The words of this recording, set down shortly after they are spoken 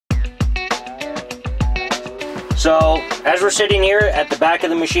So as we're sitting here at the back of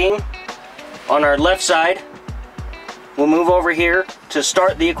the machine, on our left side, we'll move over here to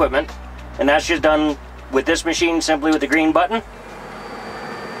start the equipment, and that's just done with this machine simply with the green button.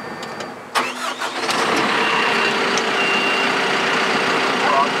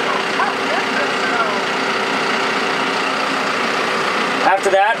 After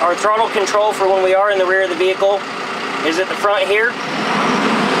that, our throttle control for when we are in the rear of the vehicle is at the front here.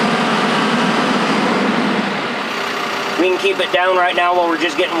 We can keep it down right now while we're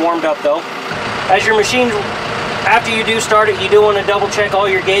just getting warmed up though. As your machine, after you do start it, you do want to double check all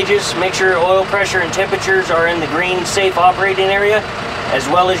your gauges, make sure your oil pressure and temperatures are in the green safe operating area, as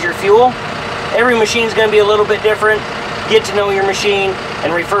well as your fuel. Every machine is going to be a little bit different. Get to know your machine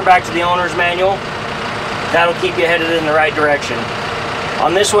and refer back to the owner's manual. That'll keep you headed in the right direction.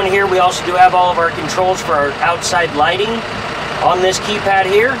 On this one here, we also do have all of our controls for our outside lighting on this keypad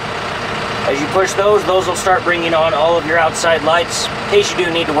here. As you push those will start bringing on all of your outside lights in case you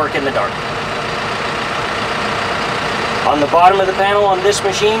do need to work in the dark. On the bottom of the panel on this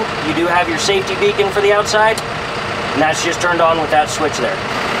machine, you do have your safety beacon for the outside, and that's just turned on with that switch there.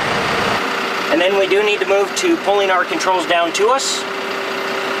 And then we do need to move to pulling our controls down to us.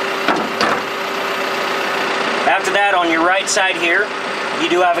 After that, on your right side here, you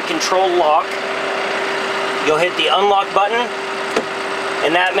do have a control lock. You'll hit the unlock button,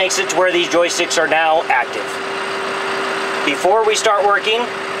 and that makes it to where these joysticks are now active. Before we start working,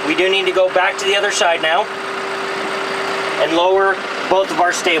 we do need to go back to the other side now and lower both of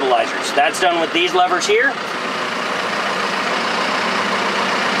our stabilizers. That's done with these levers here.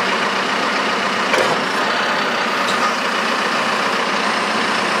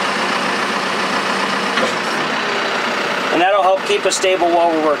 And that'll help keep us stable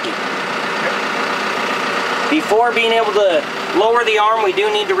while we're working. Before being able to lower the arm, we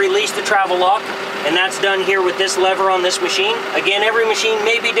do need to release the travel lock, and that's done here with this lever on this machine. Again, every machine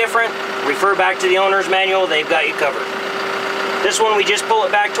may be different. Refer back to the owner's manual, they've got you covered. This one, we just pull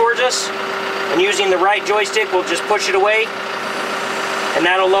it back towards us, and using the right joystick, we'll just push it away, and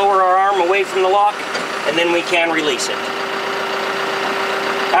that'll lower our arm away from the lock, and then we can release it.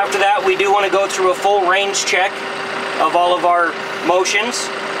 After that, we do want to go through a full range check of all of our motions.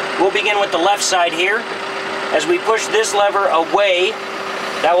 We'll begin with the left side here. As we push this lever away,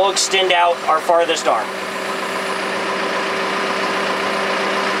 that will extend out our farthest arm.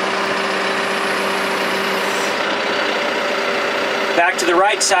 Back to the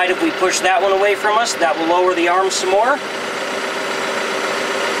right side, if we push that one away from us, that will lower the arm some more.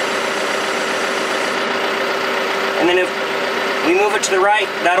 And then if we move it to the right,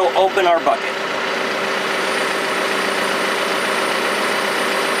 that'll open our bucket.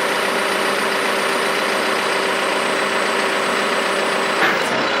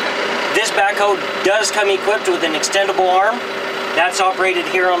 This backhoe does come equipped with an extendable arm. That's operated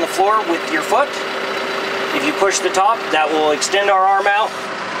here on the floor with your foot. If you push the top, that will extend our arm out.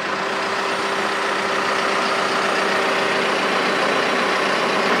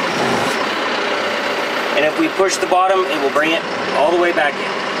 And if we push the bottom, it will bring it all the way back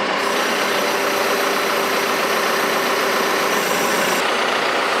in.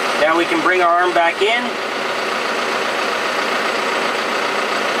 Now we can bring our arm back in.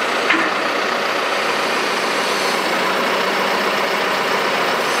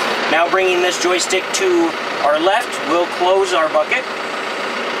 Now bringing this joystick to our left, we'll close our bucket.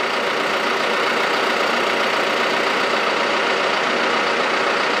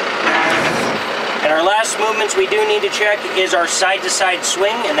 And our last movements we do need to check is our side-to-side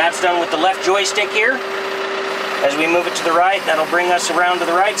swing, and that's done with the left joystick here. As we move it to the right, that'll bring us around to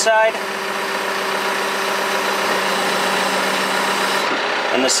the right side.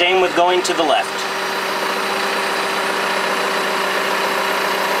 And the same with going to the left.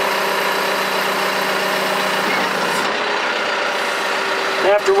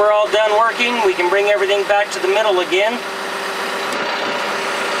 After we're all done working, we can bring everything back to the middle again.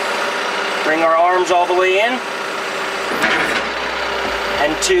 Bring our arms all the way in.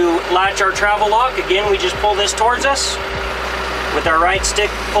 And to latch our travel lock, again, we just pull this towards us. With our right stick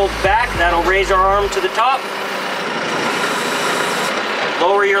pulled back, that'll raise our arm to the top.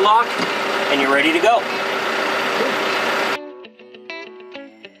 Lower your lock, and you're ready to go.